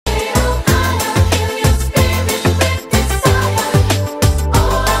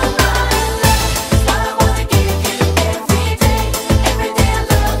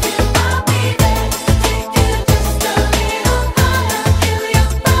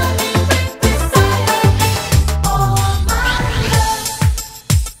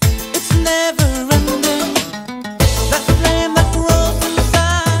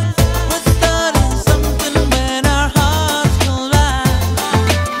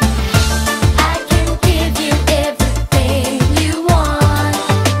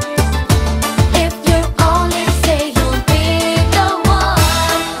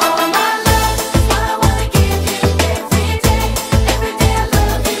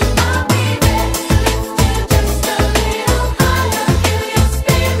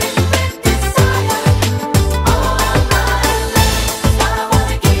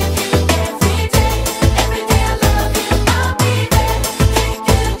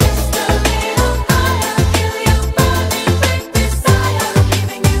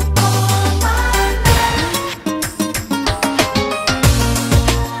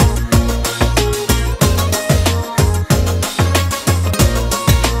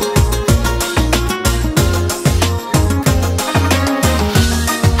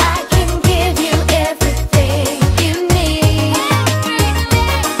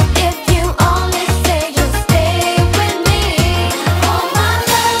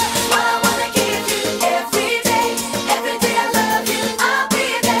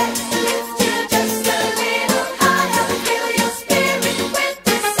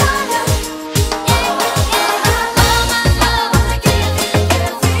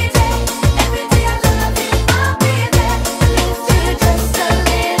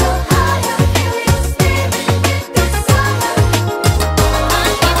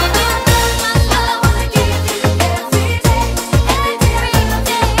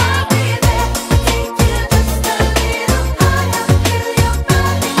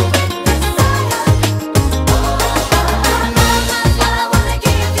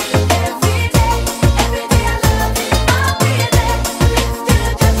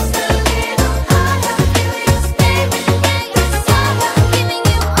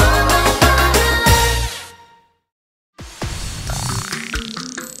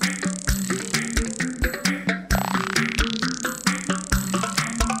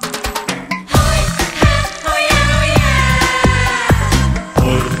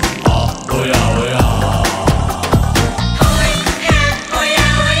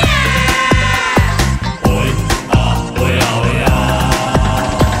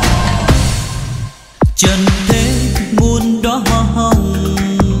Trần thế muôn đóa hoa hồng,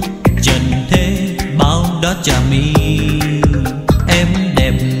 trần thế bao đóa trà mi. Em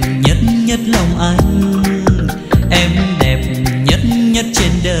đẹp nhất nhất lòng anh, em đẹp nhất nhất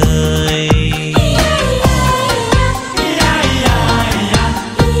trên đời.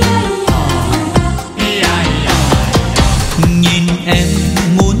 Nhìn em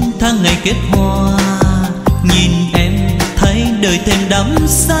muốn tháng ngày kết hoa, nhìn em thấy đời thêm đắm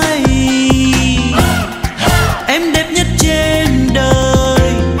say. Em đẹp nhất trên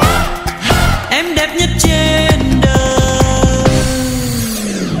đời, em đẹp nhất trên đời.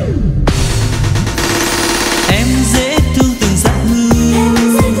 Em dễ thương từng giấc hương,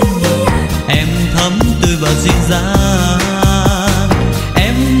 em thấm tươi và duyên dáng.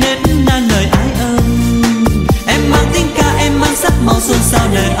 Em nết na lời ái ân, em mang tiếng ca, em mang sắc màu xôn xao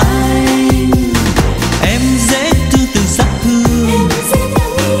đời anh. Em dễ thương từng giấc hương,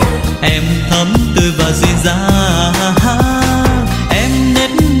 em thấm tươi và duyên dáng. Em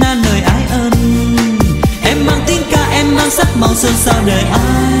nết na lời ái ân, em mang tiếng ca, em mang sắc màu xôn xao đời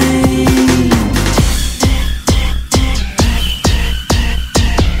ai.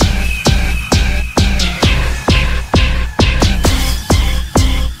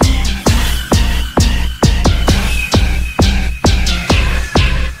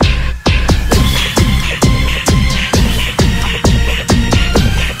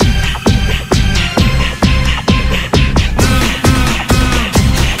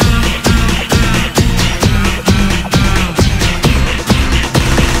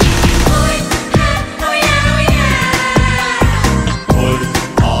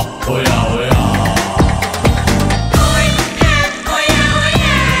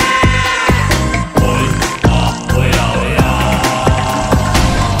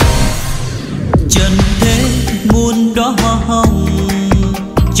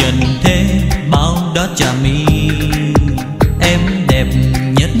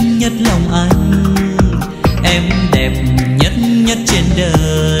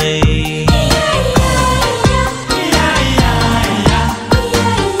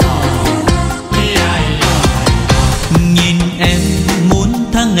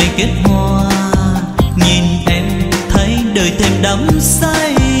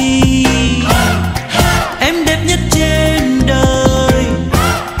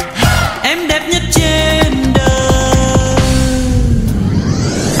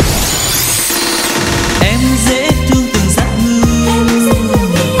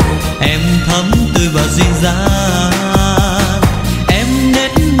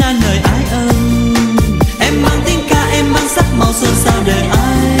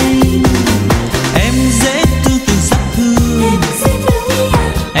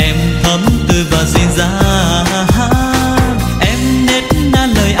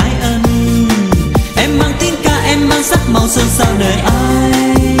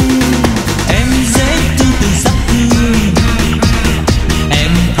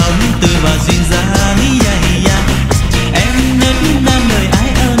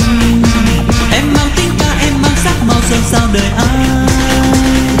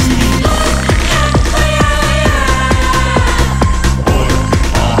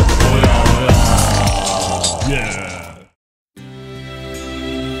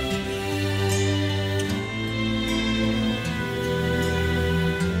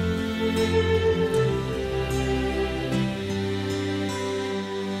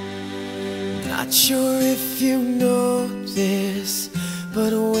 Not sure if you know this,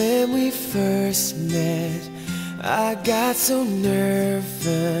 but when we first met, I got so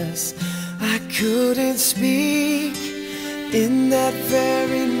nervous I couldn't speak. In that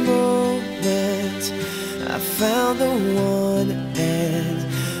very moment, I found the one, and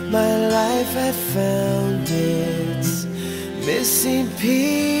my life had found its missing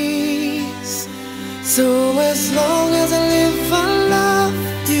piece. So as long as I live, I love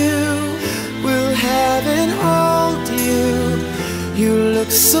you, will have and hold you. You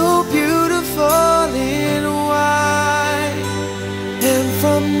look so beautiful in white, and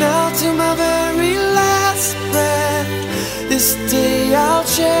from now to my very last breath, this day I'll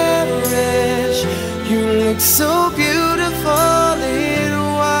cherish. You look so beautiful in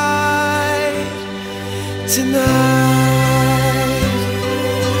white tonight.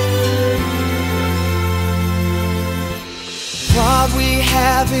 What we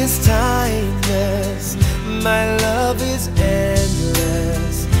have is timeless, my love is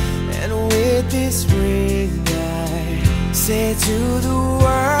endless, and with this ring I say to the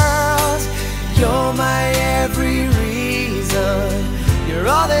world, you're my every reason, you're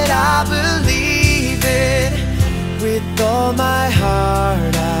all that I believe in. With all my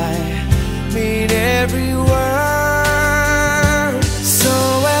heart I mean every every word. So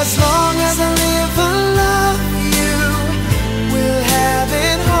as long as I live, I love you, will have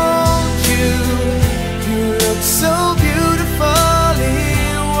and hold you. You look so beautifully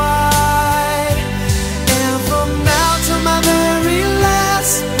white, and from now to my very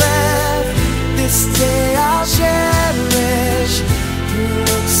last breath, this day I'll cherish. You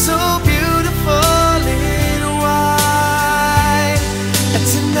look so beautifully white, and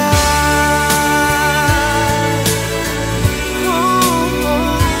tonight, oh,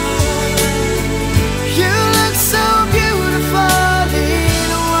 you look so beautifully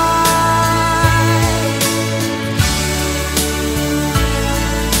white.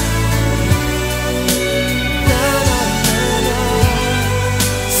 Na, na, na, na.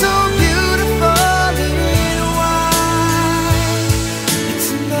 So beautifully white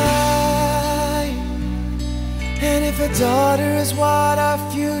tonight. And if a daughter is what our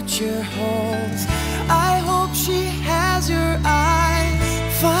future holds, I hope she has your eyes,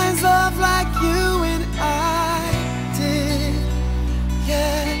 finds love like you and I did.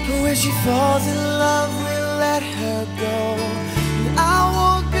 Yeah, but when she falls in love, we'll let her go, and I'll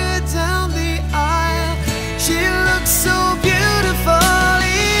walk her down the aisle. She looks so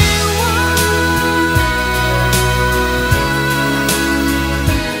beautifully white.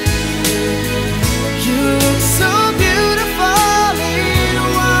 You look so beautifully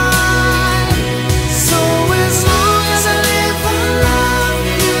white. So as long as I live, I love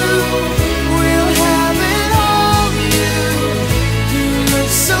you, will have and hold you. You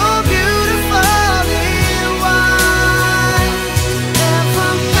look so beautifully white, and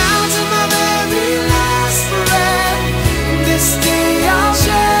from now to my very last breath, this day I'll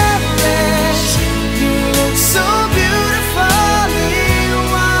cherish. You look so beautifully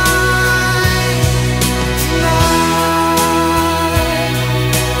white tonight.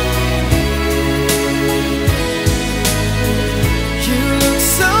 You look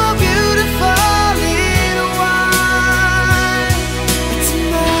so beautifully white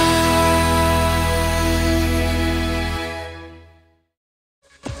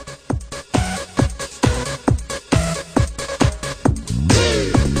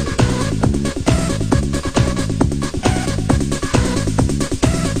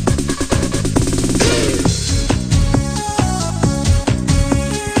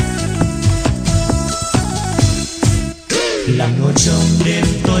Lặng ngồi trong đêm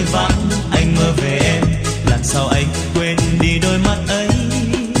tối vắng, anh mơ về em, làm sao anh quên đi đôi mắt ấy.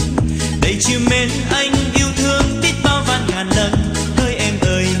 Đầy chiều mến anh yêu thương biết bao vạn ngàn lần, hỡi em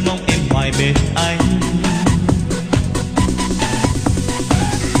ơi mong em hoài bên anh.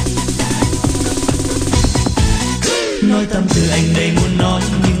 Nói tâm tư anh đây muốn nói,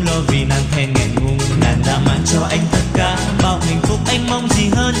 nhưng lo vì nàng thèm nghẹn ngùng. Nàng đã mang cho anh tất cả bao hạnh phúc, anh mong gì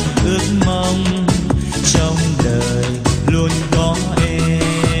hơn, ước mong trong đời luôn có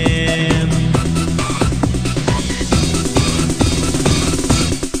em.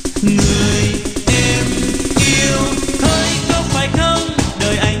 Người em yêu hỡi có phải không,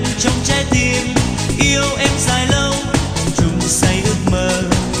 đời anh trong trái tim yêu em dài lâu, chung say ước mơ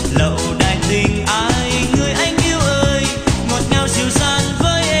lậu đài tình ai. Người anh yêu ơi ngọt ngào dịu dàng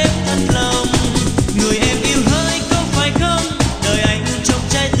với em thật lòng. Người em yêu hỡi có phải không, đời anh trong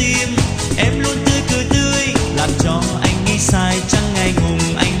trái tim em luôn tươi cười tươi, làm cho anh nghĩ sai chẳng ngày ngùng.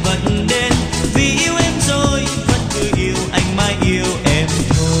 Anh vẫn đến vì yêu em rồi, vẫn cứ yêu anh mãi yêu em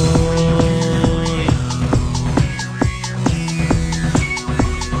thôi.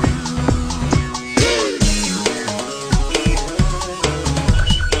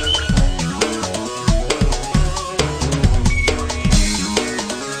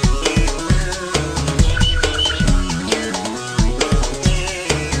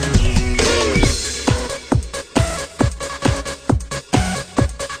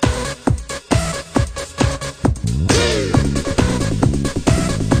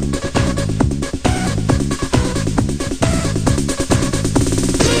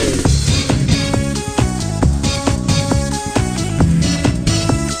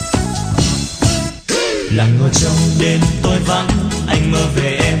 Lặng ngồi trong đêm tối vắng, anh mơ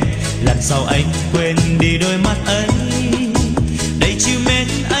về em, làm sao anh quên đi đôi mắt ấy. Đầy chiều mến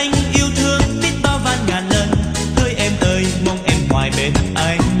anh yêu thương biết bao vạn ngàn lần, hỡi em ơi mong em hoài bên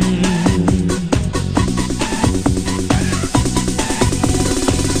anh.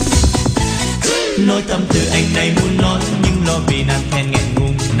 Nói tâm tư anh này muốn nói, nhưng lo vì nàng thèm nghẹn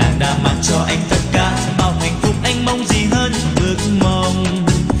ngùng. Nàng đã mang cho anh tất cả bao hạnh phúc, anh mong gì hơn, ước mong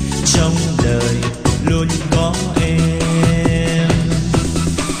trong đời luôn có em.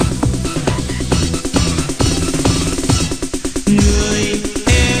 Người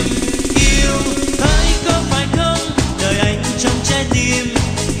em yêu hỡi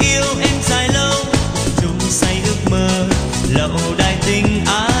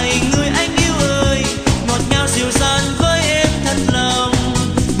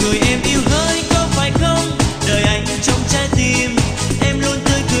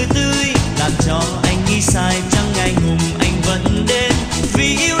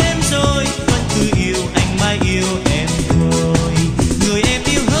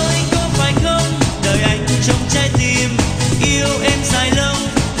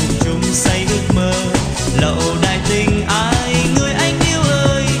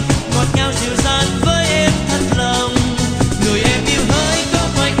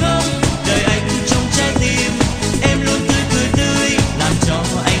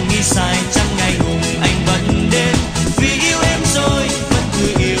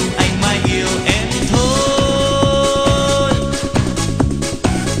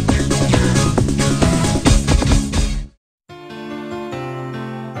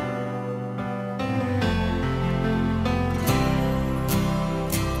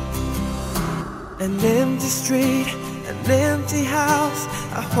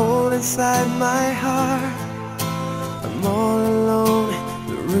inside my heart. I'm all alone,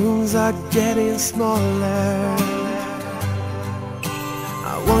 the rooms are getting smaller.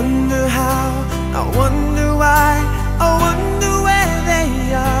 I wonder how, I wonder why, I wonder where they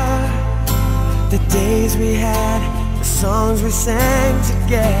are. The days we had, the songs we sang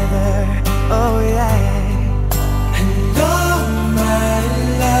together, oh yeah. And oh my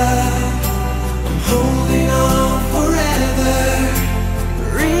love, I'm holding on forever,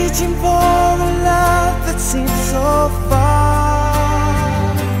 reaching for a love that seems so far.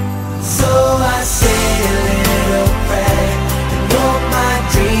 So I say a little prayer and hope my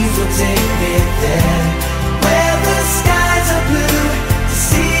dreams will take me there, where the skies are blue, to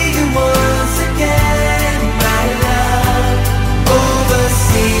see you once again, my love.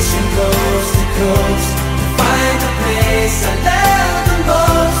 Overseas from coast to coast, to find the place I love the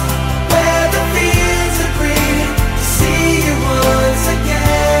most, where the fields are green, to see you once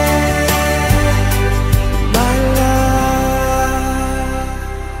again, my love.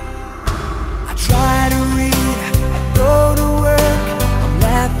 I try to read, I go to work, I'm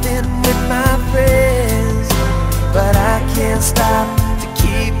laughing with my friends, but I can't stop to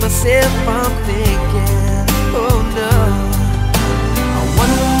keep myself from thinking, oh no. I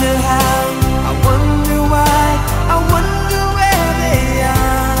wonder how, I wonder why, I wonder where they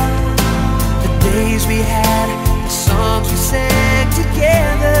are. The days we had, the songs we sang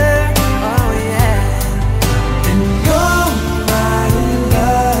together, oh yeah. And oh my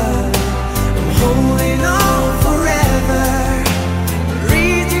love, I'm holding on forever,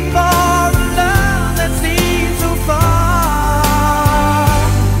 reaching for a love that seems so far.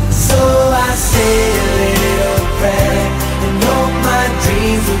 So I say a little prayer and hope my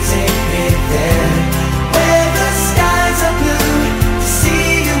dreams will take me there, where the skies are blue, to see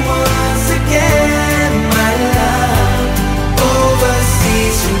you once again, my love.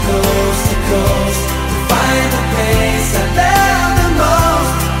 Overseas from coast to coast, to find the place I love the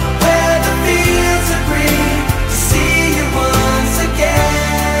most, where the fields are green, to see you once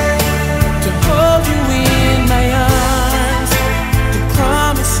again, to hold you in my arms, to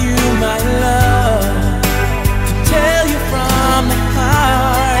promise you my love, to tell you from the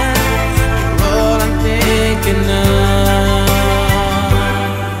heart, you're all I'm thinking of.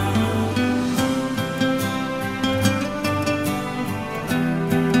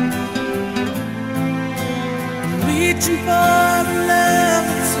 I'm reaching for the love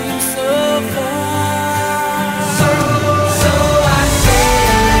that seems so far. So I say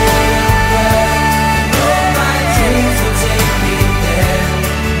a little prayer, hope my dreams will take me there,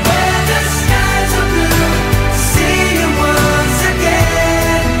 where the skies are blue, to see you once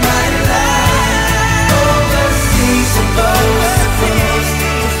again, my love. Overseas from coast to coast,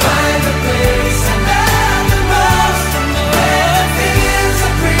 to find the place I love the most, where the fields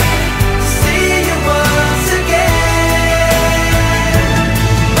are green, to see you once again,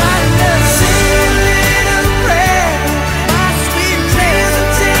 my love. Say a little prayer, my sweet dreams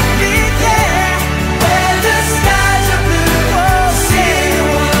will take me there, where the skies are blue, to see you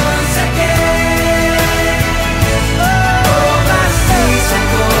once again. Overseas from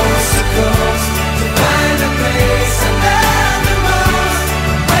coast to coast, to find the place I love the most,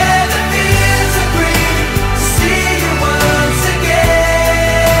 where the fields are green, to see you once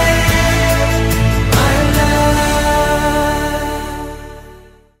again, my love.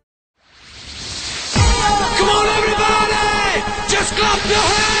 Come on everybody, just clap your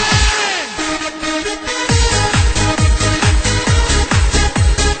hands.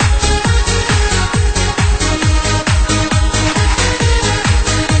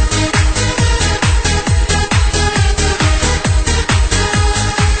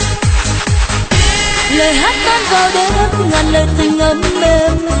 Lời hát tan vào đêm, ngàn lời tình ấm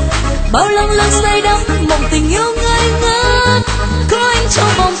êm, bao lăng lăng say đắm mộng tình yêu ngây ngất. Có anh trong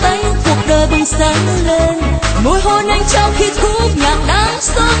vòng tay, cuộc đời bừng sáng lên. Môi hôn anh trao khi khúc nhạc đang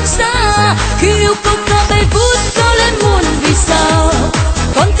xót xa, khi yêu câu ca bay vút cao lên muôn vì sao.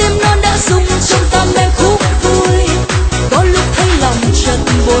 Con tim non đã rung trong ta mê khúc vui, có lúc thấy lòng chợt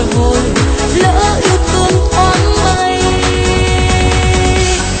bồi hồi, lỡ yêu thương thoáng bay.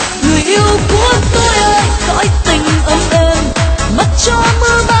 Người yêu của tôi ơi, cõi tình ấm êm, mặc cho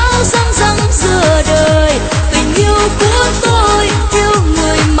mưa bão răng răng giữa đời. Tình yêu của tôi yêu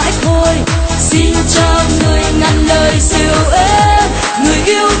người mãi thôi, xin cho người ngàn lời dịu êm. Người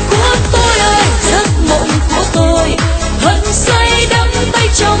yêu của tôi ơi, giấc mộng của tôi hận say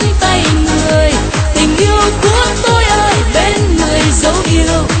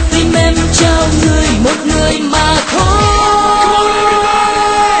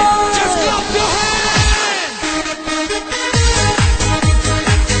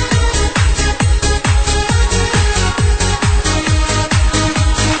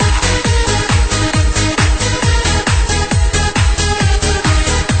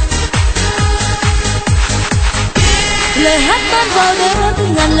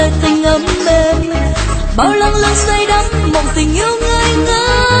lời tình ấm êm. Bao lăng lăng say đắm mộng tình yêu ngây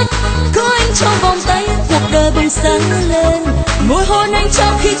ngất, có anh trong vòng tay cuộc đời bừng sáng lên. Môi hôn anh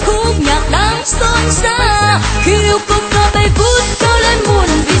trong khi khúc nhạc đang xôn xa, khi yêu câu ca bay vút cao lên muôn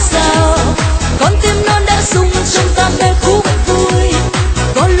vì sao. Con tim non đã rung trong ta mê khúc vui,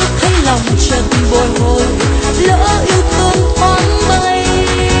 có lúc thấy lòng chợt bồi hồi, lỡ yêu thương thoáng bay.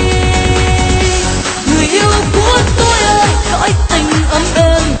 Người yêu của tôi ơi, cõi tình ấm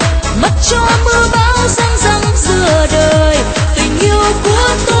êm, mất cho mưa bão răng răng giữa đời. Tình yêu của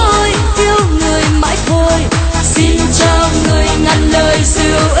tôi yêu người mãi thôi, xin trao người ngàn lời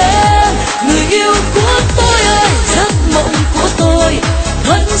dịu êm. Người yêu của tôi ơi, giấc mộng của tôi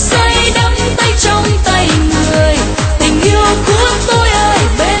vẫn say đắm tay trong tay người. Tình yêu của tôi ơi,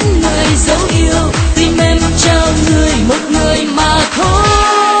 bên người dấu yêu, tim em trao người một người mà thôi.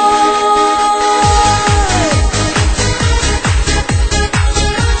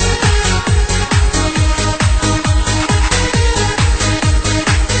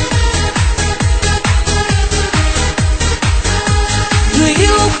 Người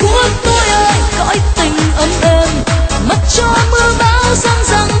yêu của tôi ơi, cõi tình ấm êm, mất cho mưa bão răng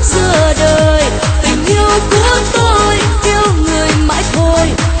răng giữa đời. Tình yêu của tôi yêu người mãi thôi,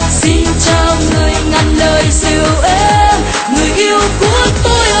 xin trao người ngàn lời dịu êm. Người yêu của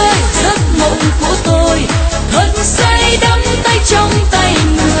tôi ơi, giấc mộng của tôi vẫn say đắm tay trong tay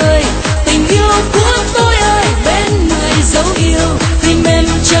người. Tình yêu của tôi ơi, bên người dấu yêu, tim em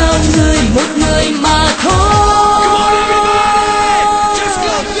trao người một người mà thôi.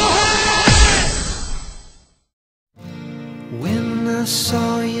 When I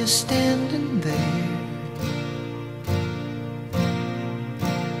saw you standing there,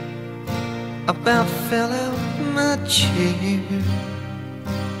 about fell out my chair.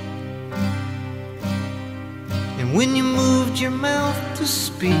 And when you moved your mouth to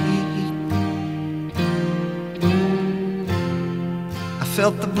speak, I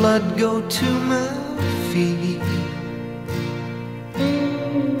felt the blood go to my feet.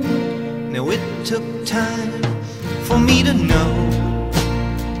 Now it took time for me to know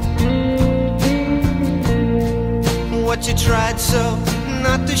what you tried so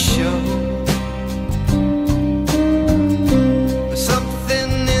not to show. But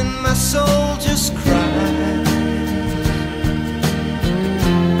something in my soul just cried.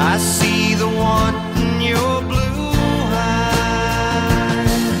 I see the want in your blue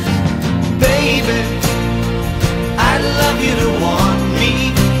eyes. Baby, I'd love you to want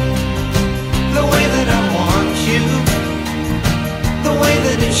me the way that I want you, the way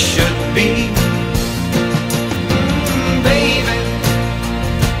that it should be. Baby,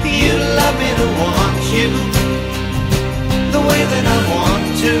 you love me to want you the way that I want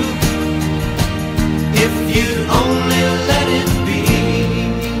to, if you'd only let it be.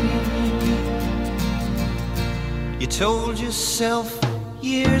 You told yourself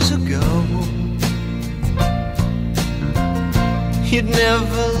years ago you'd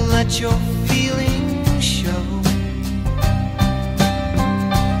never let your feelings show.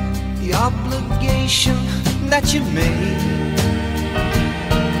 The obligation that you made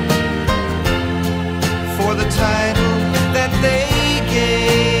for the title that they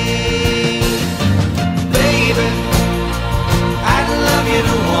gave. Baby, I'd love you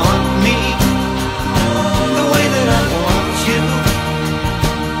to want me the way that I want you,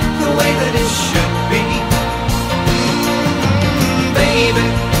 the way that it should be. Baby,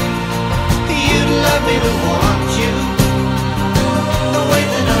 you'd love me to want you the way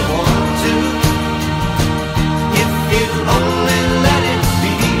that I want to, if you only let it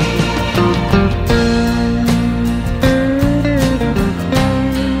be.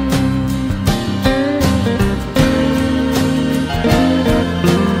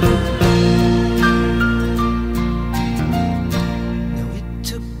 Now it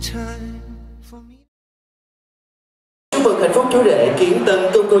took time for me. Chúc mừng hạnh phúc chú rể Kiến Tân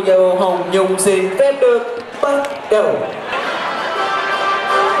tung cô dâu Hồng Nhung xin phép được bắt đầu.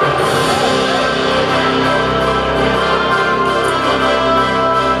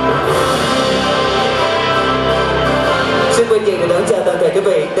 Xin mời chị đón chào toàn thể quý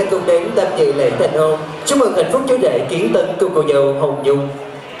vị đã cùng đến tham dự lễ thành hôn. Chúc mừng hạnh phúc chú rể Kiến Tân tung cô dâu Hồng Nhung.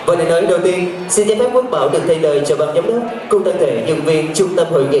 Và lời nói đầu tiên, xin cho phép Quốc Bảo được thay lời cho ban giám đốc cùng toàn thể nhân viên Trung tâm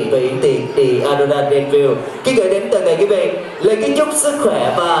Hội nghị và Yến Tiệc DİCH kính gửi đến toàn thể quý vị lời kính chúc sức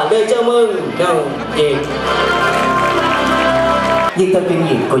khỏe và lời chào mừng nồng nhiệt. Nhưng theo kinh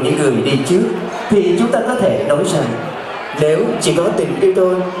nghiệm của những người đi trước thì chúng ta có thể nói rằng nếu chỉ có tình yêu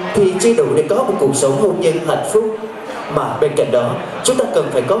thôi thì chưa đủ để có một cuộc sống hôn nhân hạnh phúc, mà bên cạnh đó chúng ta cần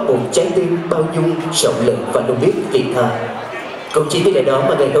phải có một trái tim bao dung, rộng lượng và luôn biết vị tha. Cũng chỉ vì lẽ đó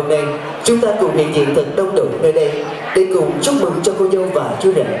mà ngày hôm nay chúng ta cùng hiện diện thật đông đủ nơi đây để cùng chúc mừng cho cô dâu và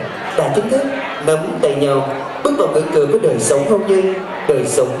chú rể đã chính thức nắm tay nhau bước vào ngưỡng cửa của đời sống hôn nhân, đời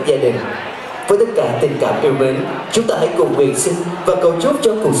sống gia đình. Với tất cả tình cảm yêu mến, chúng ta hãy cùng nguyện xin và cầu chúc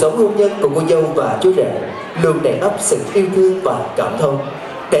cho cuộc sống hôn nhân của cô dâu và chú rể luôn đầy ắp sự yêu thương và cảm thông,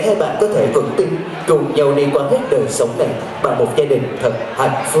 để hai bạn có thể vững tin cùng nhau đi qua hết đời sống này bằng một gia đình thật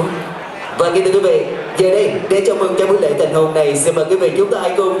hạnh phúc. Và kính thưa quý vị, giờ đây để chào mừng cho buổi lễ thành hôn này, xin mời quý vị chúng ta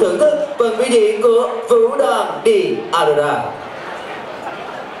hãy cùng thưởng thức phần biểu diễn của vũ đoàn DİCH.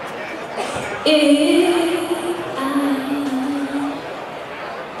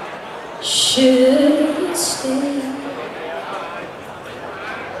 Should stay,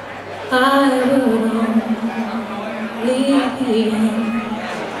 I would only be in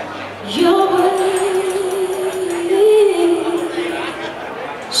your way,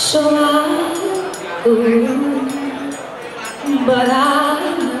 so I would, but I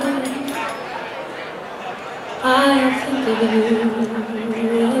think of you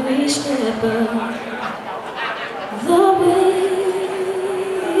every step of